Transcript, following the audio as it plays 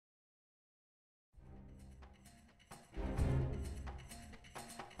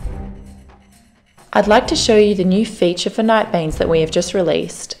I'd like to show you the new feature for Nightbanes that we have just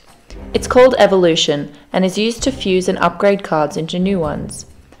released. It's called Evolution and is used to fuse and upgrade cards into new ones.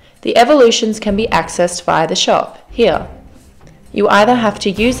 The evolutions can be accessed via the shop, here. You either have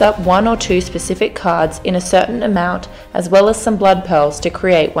to use up 1 or 2 specific cards in a certain amount as well as some blood pearls to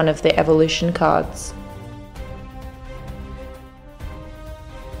create one of the evolution cards.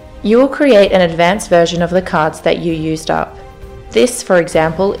 You will create an advanced version of the cards that you used up. This, for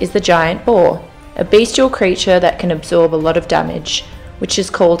example, is the giant boar, a bestial creature that can absorb a lot of damage, which is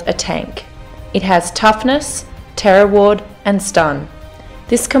called a tank. It has toughness, terror ward, and stun.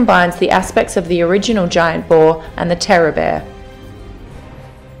 This combines the aspects of the original giant boar and the terror bear.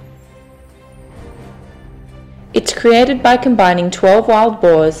 It's created by combining 12 wild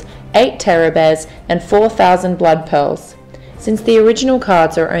boars, 8 terror bears, and 4,000 blood pearls. Since the original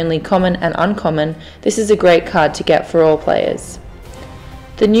cards are only common and uncommon, this is a great card to get for all players.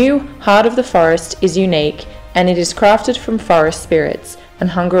 The new Heart of the Forest is unique, and it is crafted from forest spirits and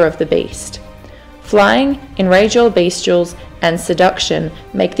Hunger of the Beast. Flying, Enrage All Bestials, and Seduction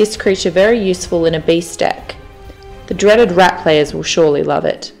make this creature very useful in a beast deck. The dreaded rat players will surely love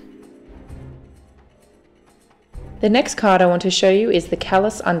it. The next card I want to show you is the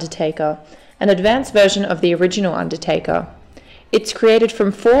Callous Undertaker, an advanced version of the original Undertaker. It's created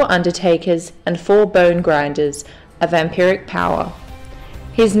from 4 Undertakers and 4 Bone Grinders, a vampiric power.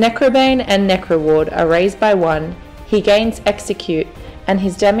 His Necrobane and Necroward are raised by 1, he gains Execute, and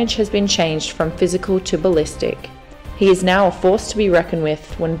his damage has been changed from physical to ballistic. He is now a force to be reckoned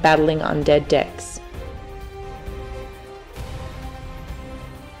with when battling undead decks.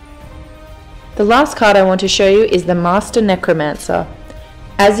 The last card I want to show you is the Master Necromancer.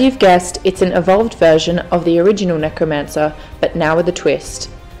 As you've guessed, it's an evolved version of the original Necromancer, but now with a twist.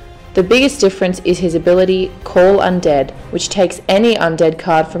 The biggest difference is his ability Call Undead, which takes any undead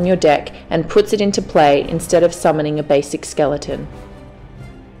card from your deck and puts it into play instead of summoning a basic skeleton.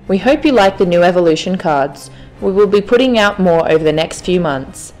 We hope you like the new evolution cards. We will be putting out more over the next few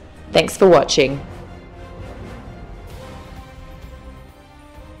months. Thanks for watching.